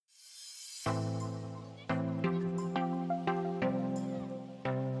Mrs.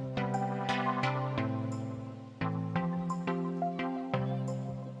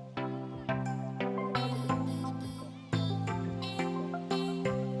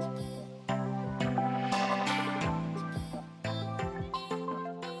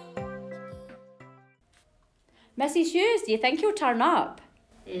 Hughes, do you think he'll turn up?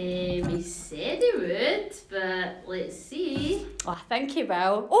 He said he would, but let's see. Oh, I think he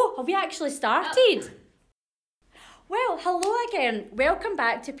will. Oh, have we actually started? Well, hello again. Welcome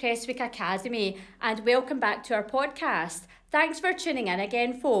back to Prestwick Academy and welcome back to our podcast. Thanks for tuning in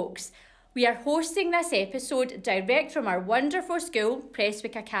again, folks. We are hosting this episode direct from our wonderful school,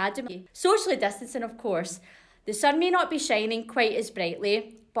 Prestwick Academy. Socially distancing, of course. The sun may not be shining quite as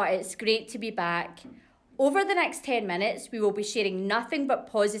brightly, but it's great to be back. Over the next 10 minutes, we will be sharing nothing but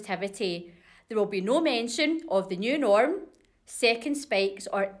positivity. There will be no mention of the new norm, second spikes,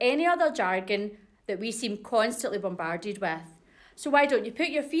 or any other jargon that we seem constantly bombarded with. So why don't you put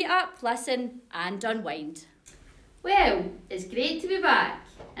your feet up, listen, and unwind? Well, it's great to be back.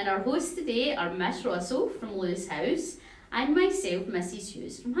 And our hosts today are Miss Russell from Lewis House and myself, Mrs.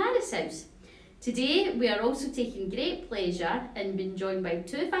 Hughes from Harris House. Today, we are also taking great pleasure in being joined by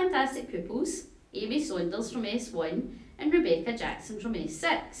two fantastic pupils, Amy Saunders from S1 and Rebecca Jackson from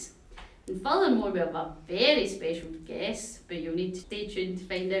S6. And furthermore, we have a very special guest, but you'll need to stay tuned to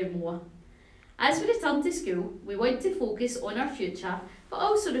find out more. As we return to school, we want to focus on our future, but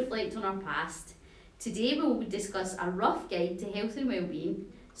also reflect on our past. Today we will discuss a rough guide to health and wellbeing,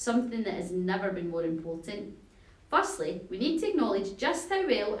 something that has never been more important. Firstly, we need to acknowledge just how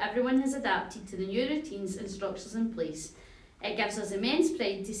well everyone has adapted to the new routines and structures in place. It gives us immense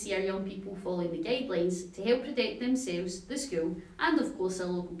pride to see our young people following the guidelines to help protect themselves, the school, and of course our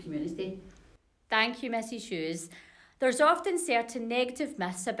local community. Thank you, Mrs. Hughes. There's often certain negative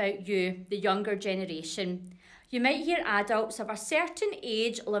myths about you, the younger generation. You might hear adults of a certain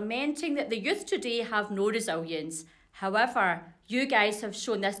age lamenting that the youth today have no resilience. However, you guys have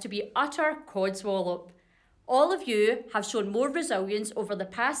shown this to be utter codswallop. All of you have shown more resilience over the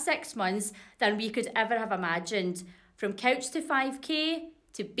past 6 months than we could ever have imagined. From couch to 5K,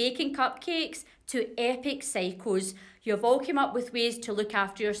 to baking cupcakes, to epic cycles, you have all come up with ways to look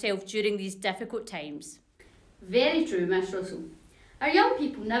after yourself during these difficult times. Very true, Miss Russell. Our young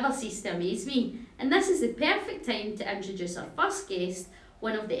people never cease to amaze me, and this is the perfect time to introduce our first guest,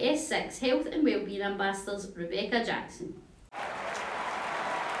 one of the S6 Health and Wellbeing Ambassadors, Rebecca Jackson.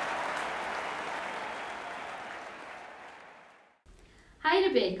 Hi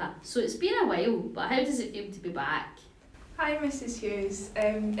Rebecca, so it's been a while, but how does it feel to be back? Hi Mrs. Hughes,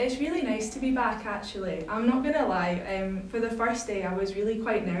 it's really nice to be back actually. I'm not going to lie, for the first day I was really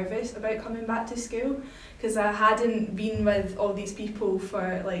quite nervous about coming back to school because I hadn't been with all these people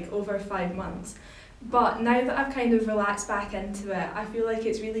for like over 5 months. But now that I've kind of relaxed back into it, I feel like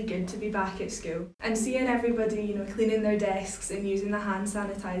it's really good to be back at school. And seeing everybody, cleaning their desks and using the hand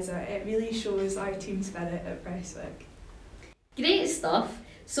sanitizer, it really shows our team spirit at Prestwick. Great stuff.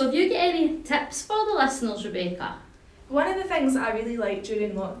 So have you got any tips for the listeners, Rebecca? One of the things that I really liked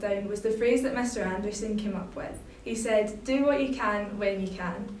during lockdown was the phrase that Mr. Anderson came up with. He said, "Do what you can when you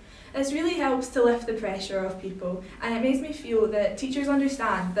can." This really helps to lift the pressure off people, and it makes me feel that teachers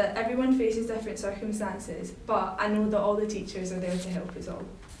understand that everyone faces different circumstances, but I know that all the teachers are there to help us all.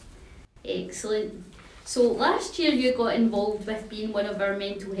 Excellent. So last year you got involved with being one of our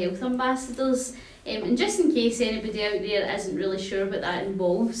mental health ambassadors, and just in case anybody out there isn't really sure what that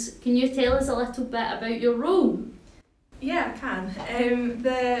involves, can you tell us a little bit about your role? Yeah, I can.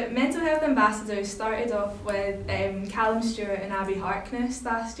 The mental health ambassadors started off with Callum Stewart and Abby Harkness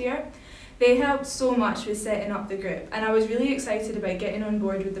last year. They helped so much with setting up the group, and I was really excited about getting on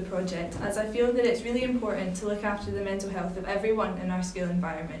board with the project, as I feel that it's really important to look after the mental health of everyone in our school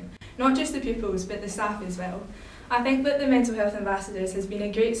environment, not just the pupils but the staff as well. I think that the mental health ambassadors has been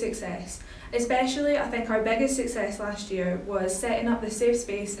a great success. Especially, I think our biggest success last year was setting up the safe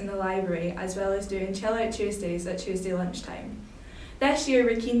space in the library, as well as doing Chill Out Tuesdays at Tuesday lunchtime. This year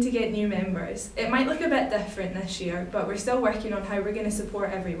we're keen to get new members. It might look a bit different this year, but we're still working on how we're going to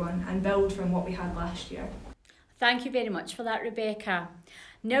support everyone and build from what we had last year. Thank you very much for that, Rebecca.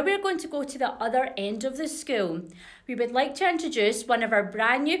 Now we're going to go to the other end of the school. We would like to introduce one of our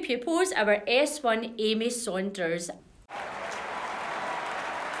brand new pupils, our S1 Amy Saunders.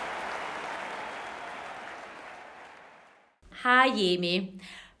 Hi Amy.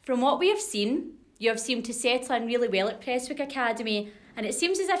 From what we have seen, you have seemed to settle in really well at Prestwick Academy, and it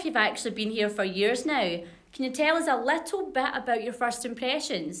seems as if you've actually been here for years now. Can you tell us a little bit about your first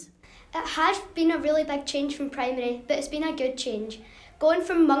impressions? It has been a really big change from primary, but it's been a good change. Going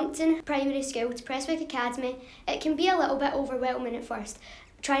from Moncton Primary School to Prestwick Academy, it can be a little bit overwhelming at first,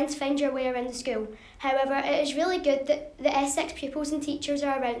 trying to find your way around the school. However, it is really good that the S6 pupils and teachers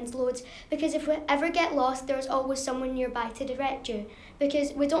are around loads, because if we ever get lost, there's always someone nearby to direct you,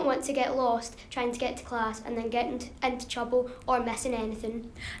 because we don't want to get lost trying to get to class and then get into trouble or missing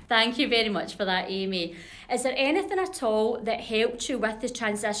anything. Thank you very much for that, Amy. Is there anything at all that helped you with the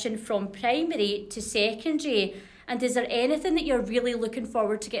transition from primary to secondary? And is there anything that you're really looking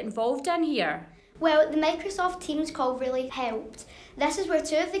forward to get involved in here? Well, the Microsoft Teams call really helped. This is where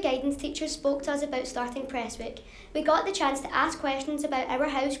 2 of the guidance teachers spoke to us about starting Prestwick. We got the chance to ask questions about our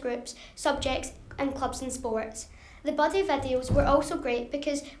house groups, subjects and clubs and sports. The buddy videos were also great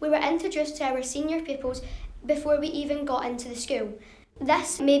because we were introduced to our senior pupils before we even got into the school.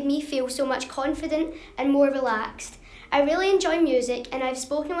 This made me feel so much confident and more relaxed. I really enjoy music, and I've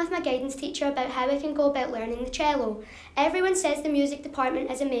spoken with my guidance teacher about how I can go about learning the cello. Everyone says the music department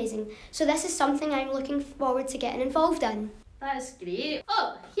is amazing, so this is something I'm looking forward to getting involved in. That's great.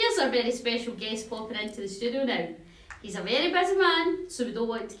 Oh, here's our very special guest popping into the studio now. He's a very busy man, so we don't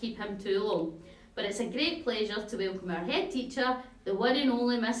want to keep him too long. But it's a great pleasure to welcome our head teacher, the one and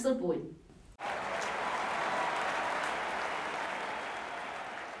only Mr. Bone.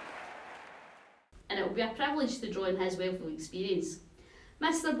 And it will be a privilege to draw on his wealth of experience.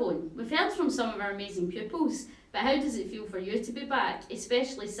 Mr. Bone, we've heard from some of our amazing pupils, but how does it feel for you to be back,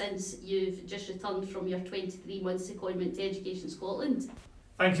 especially since you've just returned from your 23 months secondment to Education Scotland?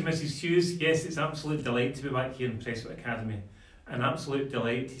 Thank you, Mrs. Hughes. Yes, it's an absolute delight to be back here in Prestwick Academy. An absolute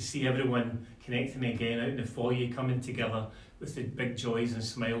delight to see everyone connecting again out in the foyer, coming together with the big joys and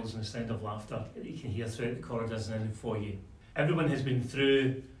smiles and the sound of laughter that you can hear throughout the corridors and in the foyer. Everyone has been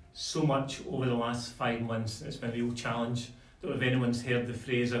through so much over the last 5 months. It's been a real challenge. I don't know if anyone's heard the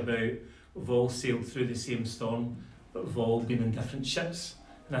phrase about we've all sailed through the same storm, but we've all been in different ships.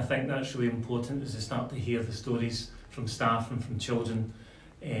 And I think that's really important as I start to hear the stories from staff and from children,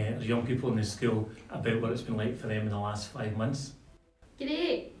 young people in the school, about what it's been like for them in the last 5 months.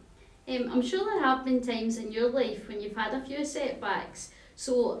 Great. I'm sure there have been times in your life when you've had a few setbacks.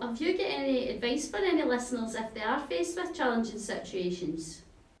 So have you got any advice for any listeners if they are faced with challenging situations?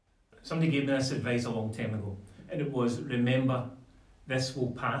 Somebody gave me this advice a long time ago, and it was, remember, this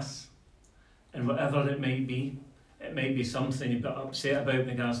will pass. And whatever it might be something you're a bit upset about in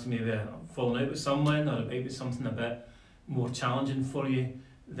regards to maybe falling out with someone, or it might be something a bit more challenging for you,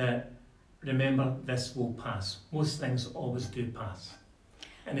 that remember, this will pass. Most things always do pass.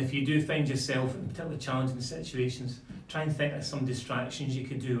 And if you do find yourself in particularly challenging situations, try and think of some distractions you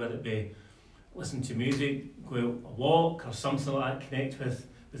could do, whether it be listen to music, go out a walk or something like that, connect with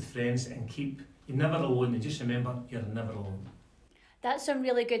friends, and you're never alone, and just remember, you're never alone. That's some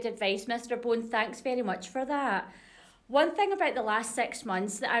really good advice, Mr. Bone. Thanks very much for that. One thing about the last 6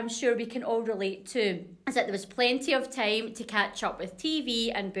 months that I'm sure we can all relate to is that there was plenty of time to catch up with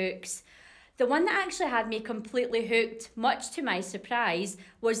TV and books. The one that actually had me completely hooked, much to my surprise,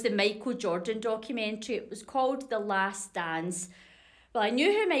 was the Michael Jordan documentary. It was called The Last Dance. Well, I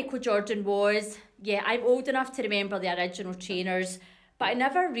knew who Michael Jordan was. Yeah, I'm old enough to remember the original trainers, but I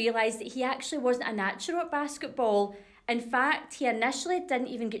never realised that he actually wasn't a natural at basketball. In fact, he initially didn't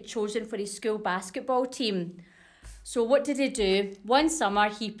even get chosen for his school basketball team. So what did he do? One summer,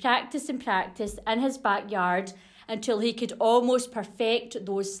 he practiced in his backyard until he could almost perfect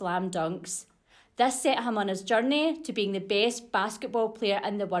those slam dunks. This set him on his journey to being the best basketball player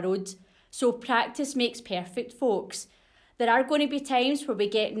in the world. So practice makes perfect, folks. There are going to be times where we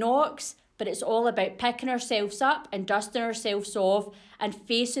get knocks, but it's all about picking ourselves up and dusting ourselves off and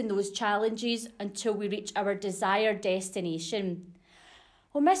facing those challenges until we reach our desired destination.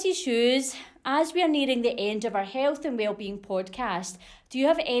 Well, Mrs. Hughes, as we are nearing the end of our Health and Wellbeing podcast, do you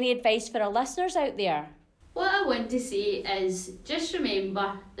have any advice for our listeners out there? What I want to say is just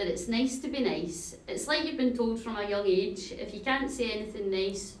remember that it's nice to be nice. It's like you've been told from a young age, if you can't say anything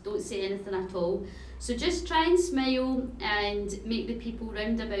nice, don't say anything at all. So just try and smile and make the people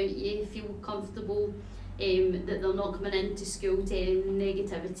round about you feel comfortable, that they're not coming into school to any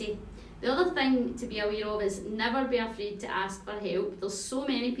negativity. The other thing to be aware of is never be afraid to ask for help. There's so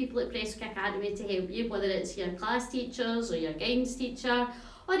many people at Prestwick Academy to help you, whether it's your class teachers or your guidance teacher,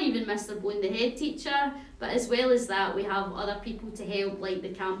 or even Mr. Bone, the head teacher. But as well as that, we have other people to help, like the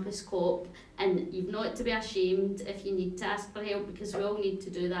campus cop, and you've not to be ashamed if you need to ask for help, because we all need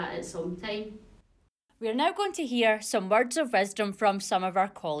to do that at some time. We are now going to hear some words of wisdom from some of our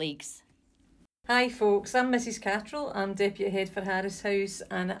colleagues. Hi folks, I'm Mrs Cattrall, I'm Deputy Head for Harris House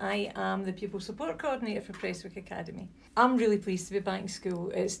and I am the Pupil Support Coordinator for Prestwick Academy. I'm really pleased to be back in school.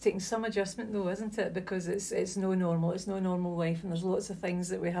 It's taken some adjustment though, isn't it? Because it's no normal life and there's lots of things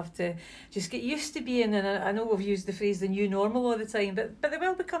that we have to just get used to being in. I know we've used the phrase the new normal all the time, but they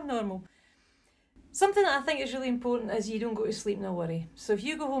will become normal. Something that I think is really important is you don't go to sleep in a worry. So if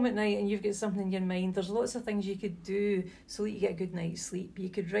you go home at night and you've got something in your mind, there's lots of things you could do so that you get a good night's sleep. You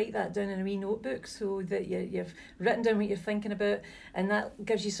could write that down in a wee notebook so that you've written down what you're thinking about, and that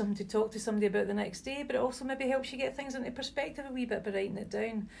gives you something to talk to somebody about the next day, but it also maybe helps you get things into perspective a wee bit by writing it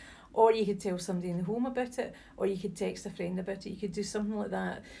down. Or you could tell somebody in the home about it, or you could text a friend about it. You could do something like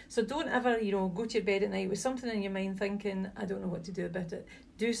that. So don't ever, go to your bed at night with something in your mind thinking, I don't know what to do about it.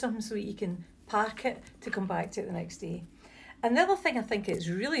 Do something so that you can park it to come back to it the next day. And the other thing I think is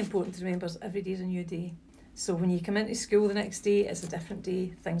really important to remember is every day is a new day. So when you come into school the next day, it's a different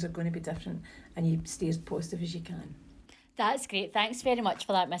day. Things are going to be different, and you stay as positive as you can. That's great. Thanks very much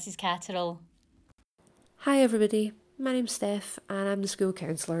for that, Mrs Cattrall. Hi everybody, my name's Steph and I'm the school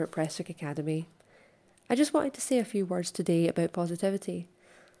counsellor at Prestwick Academy. I just wanted to say a few words today about positivity.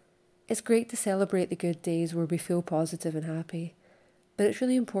 It's great to celebrate the good days where we feel positive and happy, but it's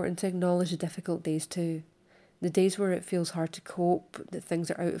really important to acknowledge the difficult days too. The days where it feels hard to cope, that things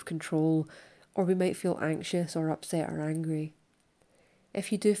are out of control, or we might feel anxious or upset or angry.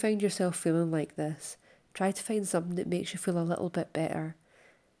 If you do find yourself feeling like this, try to find something that makes you feel a little bit better.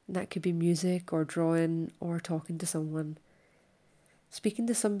 That could be music or drawing or talking to someone. Speaking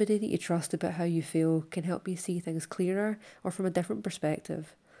to somebody that you trust about how you feel can help you see things clearer or from a different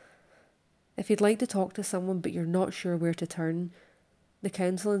perspective. If you'd like to talk to someone but you're not sure where to turn, the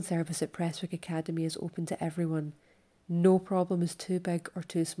counselling service at Prestwick Academy is open to everyone. No problem is too big or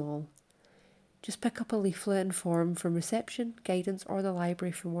too small. Just pick up a leaflet and form from reception, guidance or the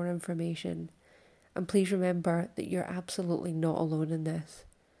library for more information. And please remember that you're absolutely not alone in this.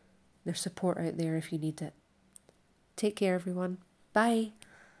 There's support out there if you need it. Take care, everyone. Bye.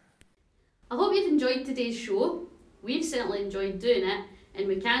 I hope you've enjoyed today's show. We've certainly enjoyed doing it, and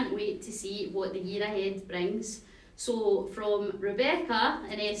we can't wait to see what the year ahead brings. So from Rebecca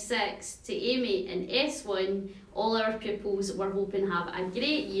in S6 to Amy in S1, all our pupils, we're hoping have a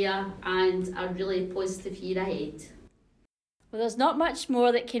great year and a really positive year ahead. Well, there's not much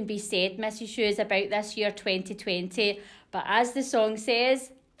more that can be said, Mrs Hughes, about this year 2020, but as the song says,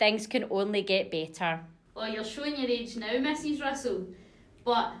 things can only get better. Well, you're showing your age now, Mrs Russell,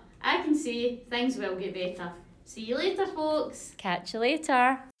 but I can say things will get better. See you later, folks. Catch you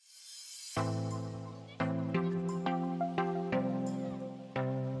later.